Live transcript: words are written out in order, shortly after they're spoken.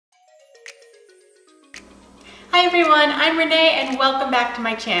Hi everyone, I'm Renee and welcome back to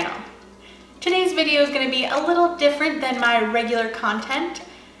my channel. Today's video is going to be a little different than my regular content.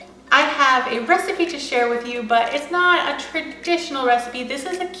 I have a recipe to share with you, but it's not a traditional recipe. This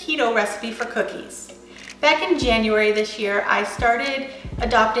is a keto recipe for cookies. Back in January this year, I started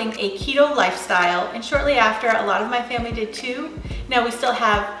adopting a keto lifestyle, and shortly after, a lot of my family did too. Now we still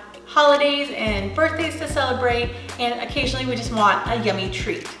have holidays and birthdays to celebrate, and occasionally we just want a yummy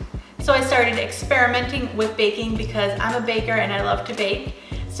treat. So I started experimenting with baking because I'm a baker and I love to bake.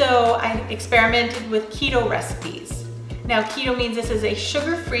 So I experimented with keto recipes. Now keto means this is a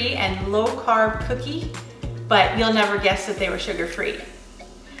sugar-free and low-carb cookie, but you'll never guess that they were sugar-free.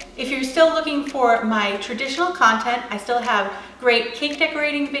 If you're still looking for my traditional content, I still have great cake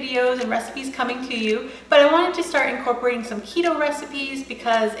decorating videos and recipes coming to you, but I wanted to start incorporating some keto recipes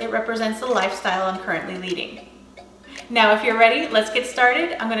because it represents the lifestyle I'm currently leading. Now, if you're ready, let's get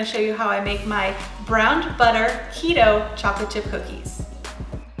started. I'm going to show you how I make my browned butter keto chocolate chip cookies.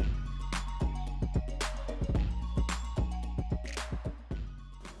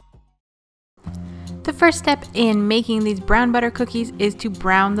 The first step in making these brown butter cookies is to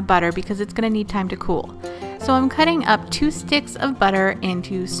brown the butter because it's going to need time to cool. So I'm cutting up 2 sticks of butter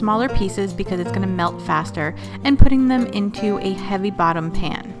into smaller pieces because it's going to melt faster and putting them into a heavy bottom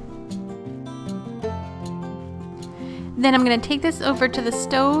pan. Then I'm going to take this over to the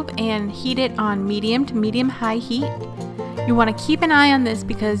stove and heat it on medium to medium-high heat. You want to keep an eye on this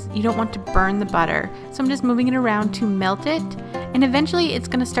because you don't want to burn the butter. So I'm just moving it around to melt it, and eventually it's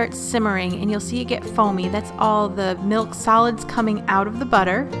going to start simmering and you'll see it get foamy. That's all the milk solids coming out of the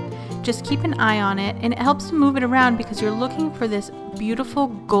butter. Just keep an eye on it, and it helps to move it around because you're looking for this beautiful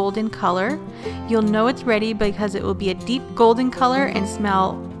golden color. You'll know it's ready because it will be a deep golden color and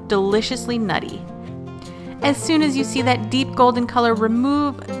smell deliciously nutty. As soon as you see that deep golden color,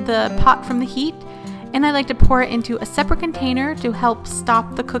 remove the pot from the heat, and I like to pour it into a separate container to help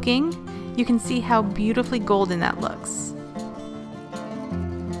stop the cooking. You can see how beautifully golden that looks.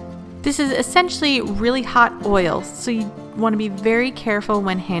 This is essentially really hot oil, so you want to be very careful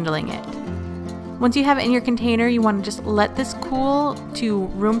when handling it. Once you have it in your container, you want to just let this cool to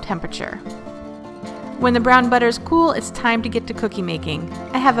room temperature. When the brown butter is cool, it's time to get to cookie making.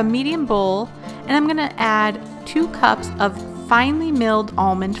 I have a medium bowl, and I'm going to add 2 cups of finely milled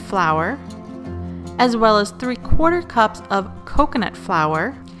almond flour, as well as 3/4 cups of coconut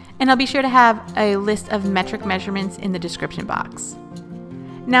flour, and I'll be sure to have a list of metric measurements in the description box.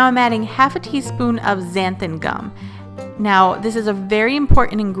 Now I'm adding half a teaspoon of xanthan gum. Now this is a very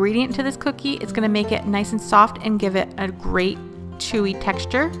important ingredient to this cookie. It's going to make it nice and soft and give it a great chewy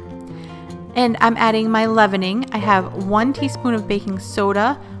texture. And I'm adding my leavening. I have 1 teaspoon of baking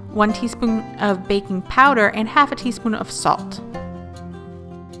soda, 1 teaspoon of baking powder, and half a teaspoon of salt.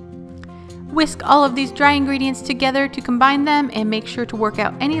 Whisk all of these dry ingredients together to combine them, and make sure to work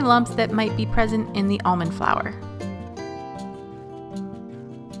out any lumps that might be present in the almond flour.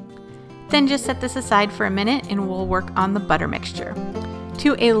 Then just set this aside for a minute and we'll work on the butter mixture.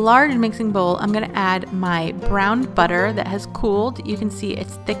 To a large mixing bowl, I'm going to add my browned butter that has cooled. You can see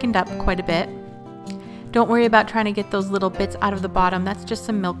it's thickened up quite a bit. Don't worry about trying to get those little bits out of the bottom. That's just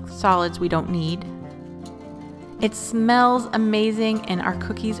some milk solids we don't need. It smells amazing and our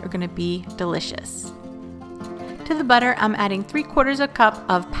cookies are going to be delicious. To the butter, I'm adding 3/4 cup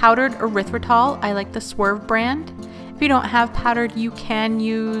of powdered erythritol. I like the Swerve brand. If you don't have powdered, you can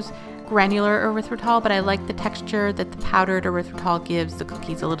use granular erythritol, but I like the texture that the powdered erythritol gives the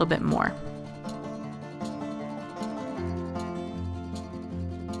cookies a little bit more.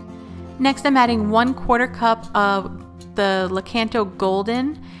 Next, I'm adding 1/4 cup of the Lakanto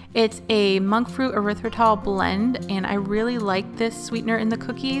Golden. It's a monk fruit erythritol blend, and I really like this sweetener in the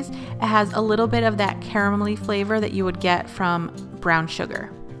cookies. It has a little bit of that caramelly flavor that you would get from brown sugar.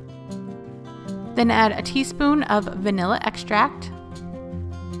 Then add a teaspoon of vanilla extract.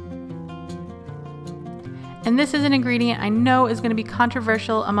 And this is an ingredient I know is going to be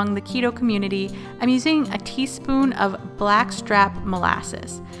controversial among the keto community. I'm using a teaspoon of blackstrap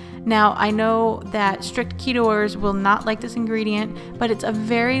molasses. Now, I know that strict ketoers will not like this ingredient, but it's a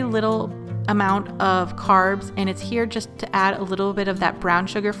very little amount of carbs, and it's here just to add a little bit of that brown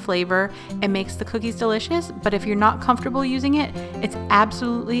sugar flavor. It makes the cookies delicious, but if you're not comfortable using it, it's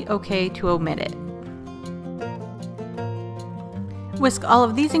absolutely okay to omit it. Whisk all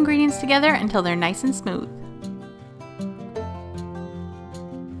of these ingredients together until they're nice and smooth.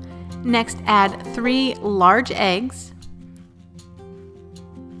 Next, add 3 large eggs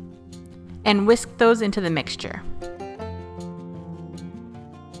and whisk those into the mixture.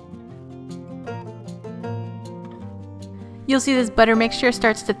 You'll see this butter mixture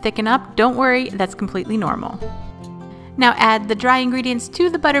starts to thicken up. Don't worry, that's completely normal. Now add the dry ingredients to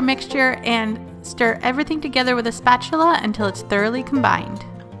the butter mixture and stir everything together with a spatula until it's thoroughly combined.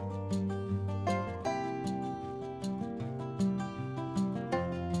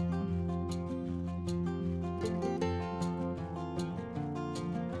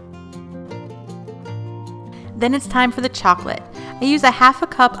 Then it's time for the chocolate. I use a half a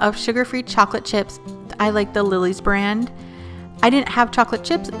cup of sugar-free chocolate chips. I like the Lily's brand. I didn't have chocolate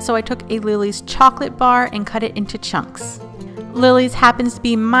chips, so I took a Lily's chocolate bar and cut it into chunks. Lily's happens to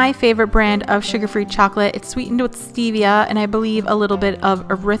be my favorite brand of sugar-free chocolate. It's sweetened with stevia and I believe a little bit of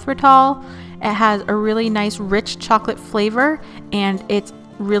erythritol. It has a really nice rich chocolate flavor and it's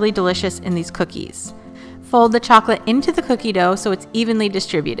really delicious in these cookies. Fold the chocolate into the cookie dough so it's evenly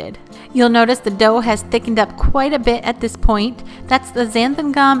distributed. You'll notice the dough has thickened up quite a bit at this point. That's the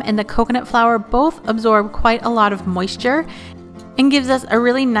xanthan gum and the coconut flour both absorb quite a lot of moisture and gives us a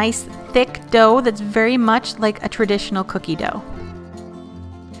really nice thick dough that's very much like a traditional cookie dough.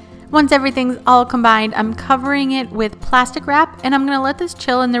 Once everything's all combined, I'm covering it with plastic wrap and I'm going to let this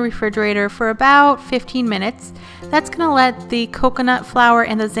chill in the refrigerator for about 15 minutes. That's going to let the coconut flour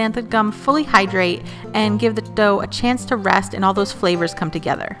and the xanthan gum fully hydrate and give the dough a chance to rest and all those flavors come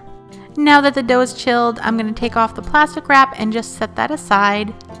together. Now that the dough is chilled, I'm going to take off the plastic wrap and just set that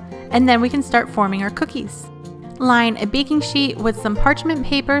aside, and then we can start forming our cookies. Line a baking sheet with some parchment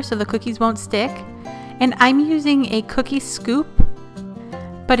paper so the cookies won't stick, and I'm using a cookie scoop.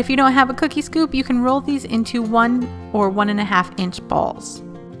 But if you don't have a cookie scoop, you can roll these into 1 or 1.5 inch balls.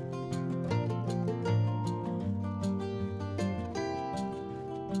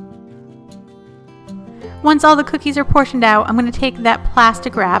 Once all the cookies are portioned out, I'm going to take that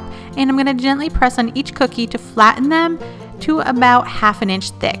plastic wrap and I'm going to gently press on each cookie to flatten them to about 1/2 inch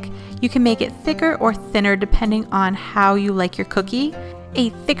thick. You can make it thicker or thinner depending on how you like your cookie. A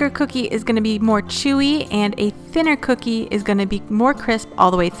thicker cookie is going to be more chewy and a thinner cookie is going to be more crisp all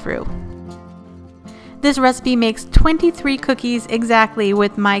the way through. This recipe makes 23 cookies exactly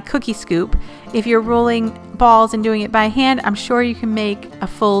with my cookie scoop. If you're rolling balls and doing it by hand, I'm sure you can make a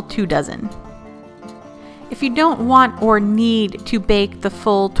full 2 dozen. If you don't want or need to bake the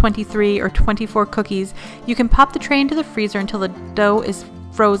full 23 or 24 cookies, you can pop the tray into the freezer until the dough is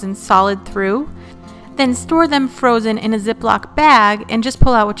frozen solid through. Then store them frozen in a Ziploc bag and just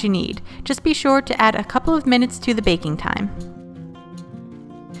pull out what you need. Just be sure to add a couple of minutes to the baking time.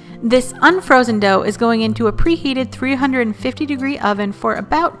 This unfrozen dough is going into a preheated 350-degree oven for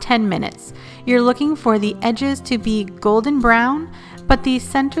about 10 minutes. You're looking for the edges to be golden brown, but the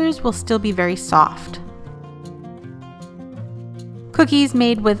centers will still be very soft. Cookies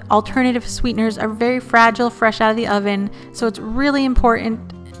made with alternative sweeteners are very fragile fresh out of the oven, so it's really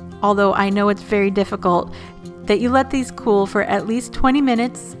important, although I know it's very difficult, that you let these cool for at least 20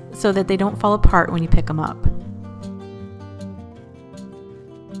 minutes so that they don't fall apart when you pick them up.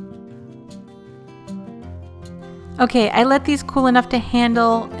 Okay, I let these cool enough to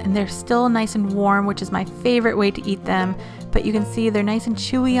handle and they're still nice and warm, which is my favorite way to eat them, but you can see they're nice and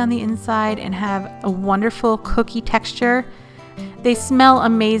chewy on the inside and have a wonderful cookie texture. They smell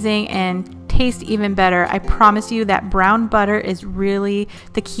amazing and taste even better. I promise you that brown butter is really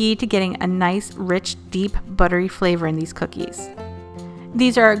the key to getting a nice, rich, deep, buttery flavor in these cookies.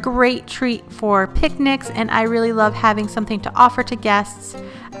 These are a great treat for picnics and I really love having something to offer to guests.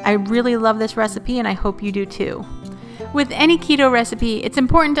 I really love this recipe and I hope you do too. With any keto recipe, it's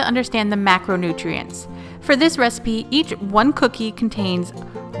important to understand the macronutrients. For this recipe, each one cookie contains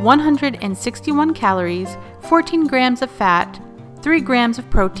 161 calories, 14 grams of fat, 3 grams of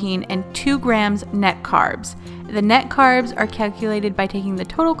protein, and 2 grams net carbs. The net carbs are calculated by taking the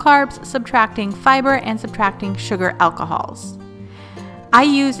total carbs, subtracting fiber, and subtracting sugar alcohols. I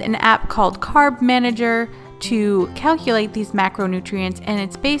used an app called Carb Manager to calculate these macronutrients, and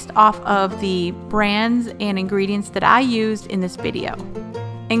it's based off of the brands and ingredients that I used in this video,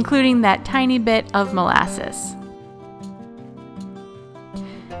 including that tiny bit of molasses.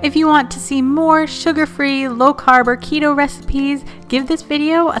 If you want to see more sugar-free, low-carb, or keto recipes, give this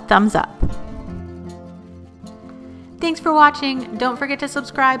video a thumbs up. Thanks for watching. Don't forget to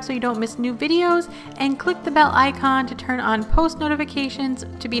subscribe so you don't miss new videos, and click the bell icon to turn on post notifications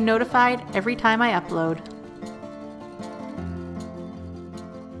to be notified every time I upload.